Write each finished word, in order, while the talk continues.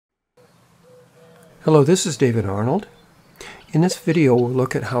Hello, this is David Arnold. In this video, we'll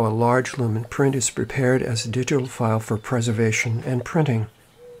look at how a large Lumen print is prepared as a digital file for preservation and printing.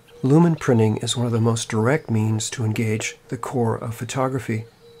 Lumen printing is one of the most direct means to engage the core of photography.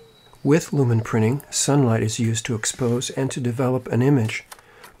 With Lumen printing, sunlight is used to expose and to develop an image.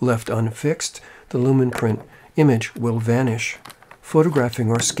 Left unfixed, the Lumen print image will vanish. Photographing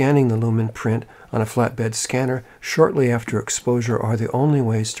or scanning the Lumen print on a flatbed scanner shortly after exposure are the only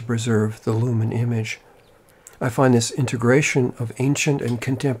ways to preserve the Lumen image. I find this integration of ancient and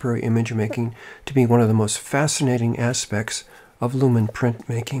contemporary image making to be one of the most fascinating aspects of Lumen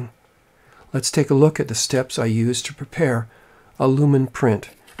printmaking. Let's take a look at the steps I use to prepare a Lumen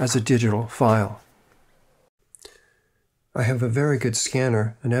print as a digital file. I have a very good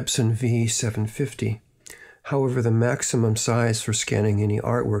scanner, an Epson V750. However, the maximum size for scanning any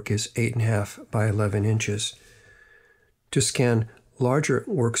artwork is 8.5 by 11 inches. To scan larger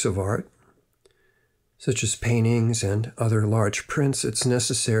works of art, such as paintings and other large prints, it's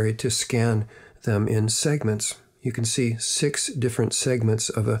necessary to scan them in segments. You can see 6 different segments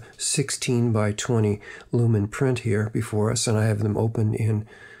of a 16 by 20 Lumen print here before us, and I have them open in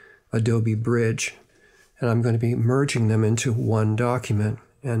Adobe Bridge. And I'm going to be merging them into one document.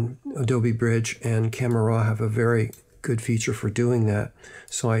 And Adobe Bridge and Camera Raw have a very good feature for doing that.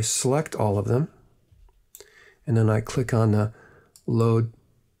 So I select all of them, and then I click on the Load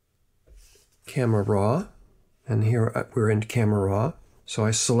Camera Raw, and here we're in Camera Raw. So I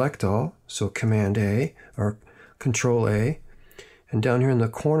select all, so Command A or Control A, and down here in the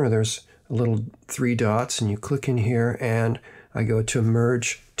corner there's a little 3 dots, and you click in here, and I go to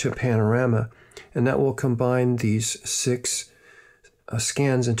Merge to Panorama, and that will combine these 6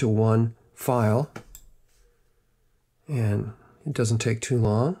 scans into one file, and it doesn't take too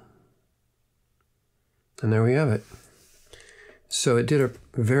long, and there we have it. So it did a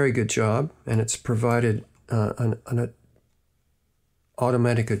very good job, and it's provided an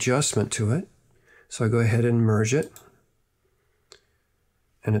automatic adjustment to it. So I go ahead and merge it,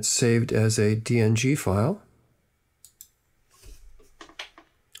 and it's saved as a DNG file,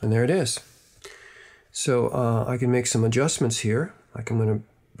 and there it is. So I can make some adjustments here. Like I'm going to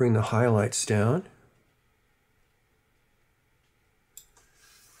bring the highlights down,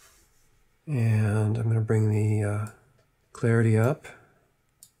 and I'm going to bring the clarity up,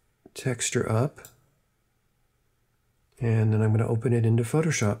 texture up, and then I'm going to open it into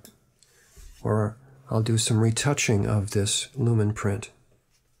Photoshop, or I'll do some retouching of this Lumen print.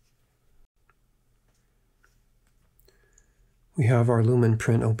 We have our Lumen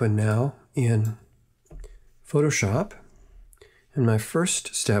print open now in Photoshop. And my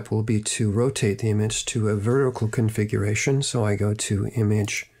first step will be to rotate the image to a vertical configuration. So I go to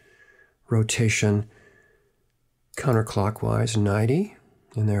Image, Rotation, Counterclockwise 90,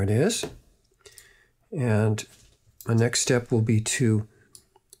 and there it is. And my next step will be to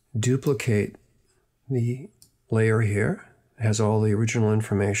duplicate the layer here. It has all the original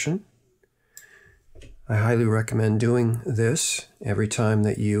information. I highly recommend doing this every time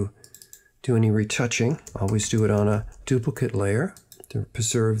that you do any retouching. Always do it on a duplicate layer to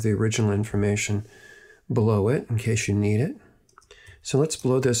preserve the original information below it in case you need it. So let's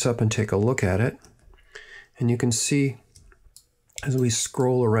blow this up and take a look at it. And you can see as we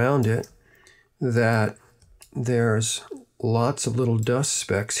scroll around it that there's lots of little dust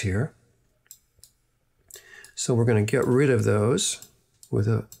specks here. So we're going to get rid of those with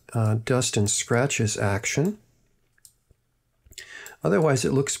a dust and scratches action. Otherwise,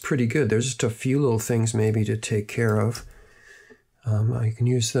 it looks pretty good. There's just a few little things maybe to take care of. I can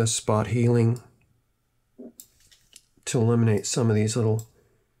use the spot healing to eliminate some of these little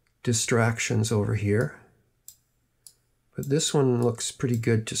distractions over here. But this one looks pretty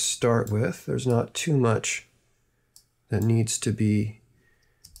good to start with. There's not too much that needs to be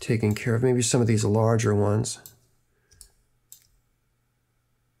taken care of. Maybe some of these larger ones.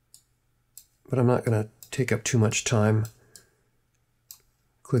 But I'm not going to take up too much time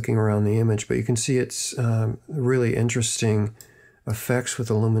clicking around the image, but you can see it's really interesting effects with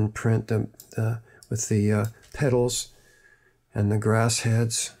the Lumen print, with the petals and the grass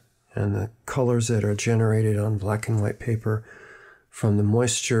heads and the colors that are generated on black and white paper from the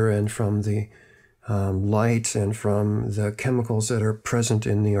moisture and from the light and from the chemicals that are present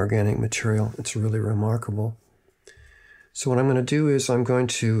in the organic material. It's really remarkable. So what I'm going to do is I'm going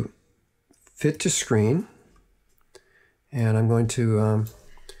to fit to screen, and I'm going to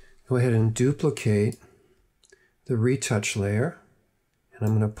go ahead and duplicate the retouch layer, and I'm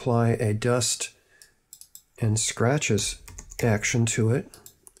going to apply a dust and scratches action to it.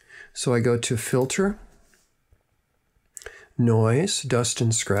 So I go to Filter, Noise, Dust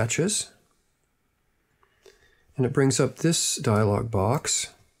and Scratches, And it brings up this dialog box,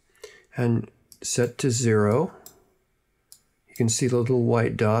 and set to 0. You can see the little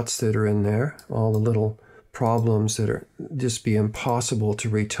white dots that are in there, all the little problems that are just be impossible to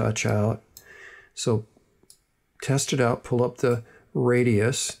retouch out. So test it out, pull up the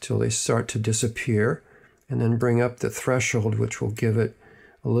radius till they start to disappear, and then bring up the threshold, which will give it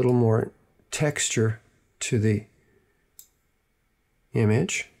a little more texture to the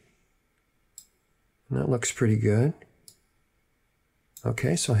image. And that looks pretty good.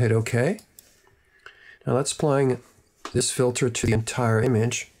 Okay, so hit OK. Now let's apply this filter to the entire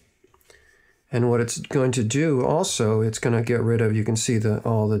image. And what it's going to do also, it's going to get rid of, you can see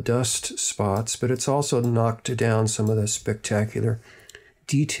all the dust spots, but it's also knocked down some of the spectacular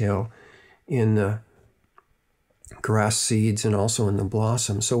detail in the grass seeds and also in the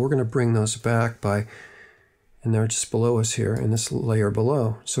blossom. So we're going to bring those back and they're just below us here in this layer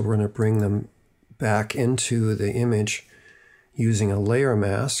below. So we're going to bring them back into the image using a layer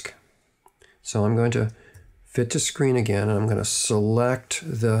mask. So I'm going to fit to screen again, and I'm going to select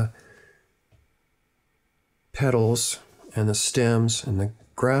the petals and the stems and the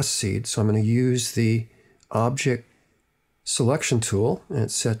grass seed. So I'm going to use the object selection tool, and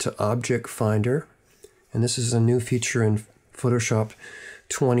it's set to Object Finder. And this is a new feature in Photoshop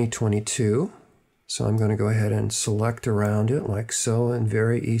 2022. So I'm going to go ahead and select around it like so, and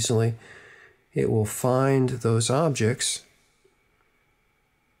very easily it will find those objects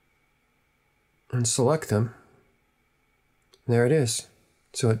and select them. There it is.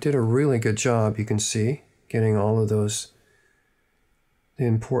 So it did a really good job, you can see, getting all of the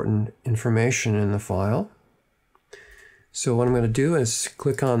important information in the file. So what I'm going to do is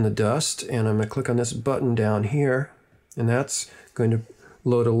click on the dust, and I'm going to click on this button down here, and that's going to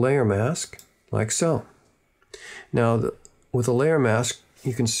load a layer mask like so. Now with a layer mask,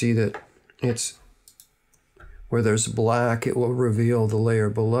 you can see that it's where there's black, it will reveal the layer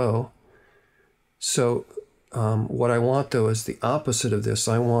below. So what I want though is the opposite of this.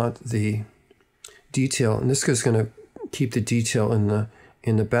 I want the detail, and this is going to keep the detail in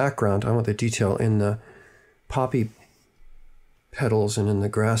the background. I want the detail in the poppy petals and in the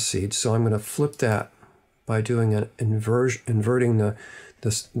grass seeds. So I'm going to flip that by doing an inverting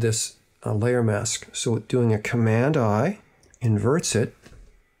this layer mask. So doing a Command I inverts it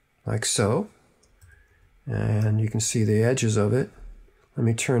like so, and you can see the edges of it. Let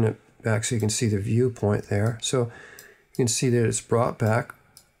me turn it back so you can see the viewpoint there. So you can see that it's brought back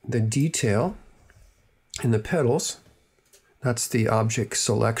the detail in the petals. That's the object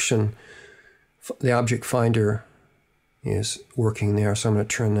selection. The object finder is working there, so I'm going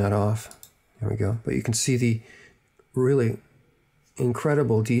to turn that off. There we go. But you can see the really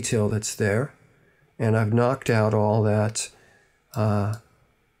incredible detail that's there, and I've knocked out all that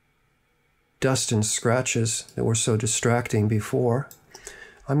dust and scratches that were so distracting before.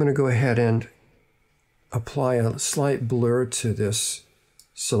 I'm going to go ahead and apply a slight blur to this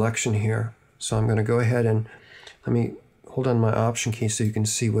selection here. So I'm going to go ahead and let me hold on my Option key so you can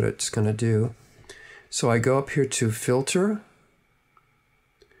see what it's going to do. So I go up here to Filter,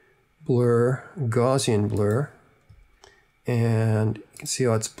 Blur, Gaussian Blur, and you can see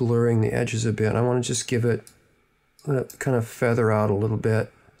how it's blurring the edges a bit. I want to just give it, kind of feather out a little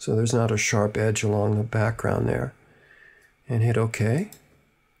bit so there's not a sharp edge along the background there. And hit OK.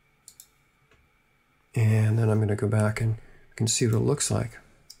 And then I'm going to go back and you can see what it looks like.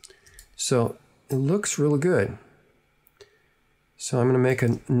 So it looks really good. So I'm going to make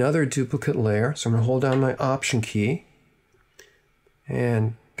another duplicate layer. So I'm going to hold down my Option key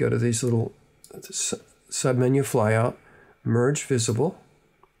and go to these little submenu flyout, Merge Visible,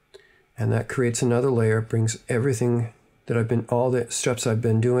 and that creates another layer, brings everything that all the steps I've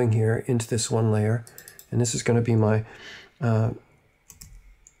been doing here into this one layer. And this is going to be my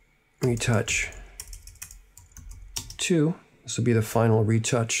retouch 2. This will be the final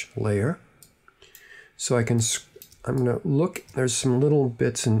retouch layer. So I'm going to look, there's some little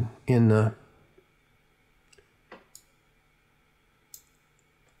bits in the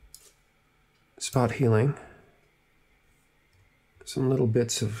spot healing, some little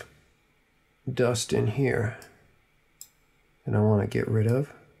bits of dust in here that I want to get rid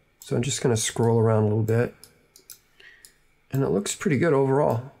of. So I'm just going to scroll around a little bit, and it looks pretty good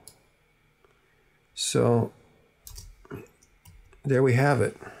overall. So there we have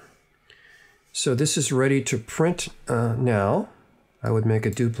it. So this is ready to print now. I would make a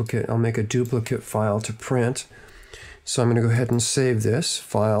duplicate. I'll make a duplicate file to print. So I'm going to go ahead and save this.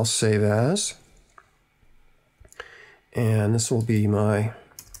 File, Save As. And this will be my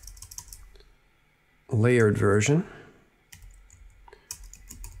layered version.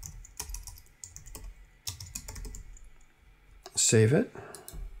 save it.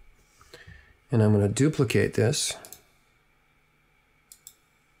 And I'm going to duplicate this.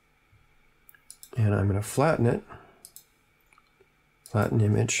 And I'm going to flatten it. Flatten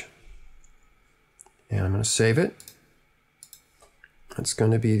image. And I'm going to save it. It's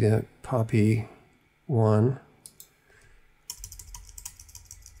going to be the Poppy 1.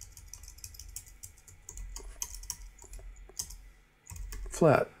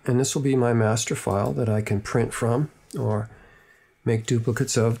 Flat. And this will be my master file that I can print from or make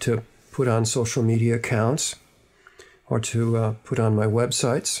duplicates of to put on social media accounts or to put on my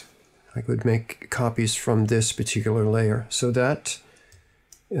websites. I could make copies from this particular layer. So that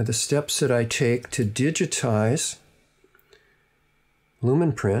the steps that I take to digitize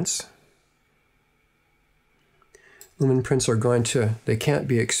Lumen prints. Lumen prints are going to, they can't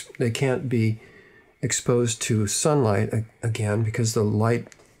be exposed to sunlight again because the light,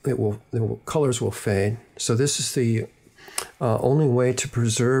 colors will fade. So this is the only way to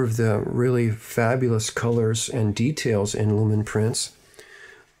preserve the really fabulous colors and details in Lumen prints.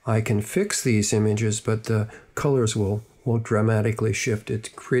 I can fix these images, but the colors will dramatically shift.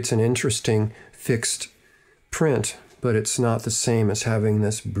 It creates an interesting fixed print, but it's not the same as having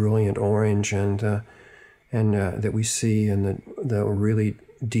this brilliant orange and that we see in the really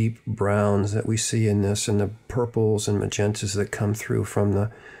deep browns that we see in this, and the purples and magentas that come through from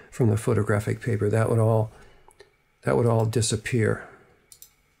the photographic paper. That would all disappear.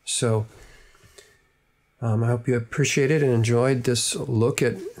 So I hope you appreciated and enjoyed this look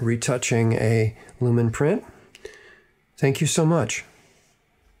at retouching a Lumen print. Thank you so much.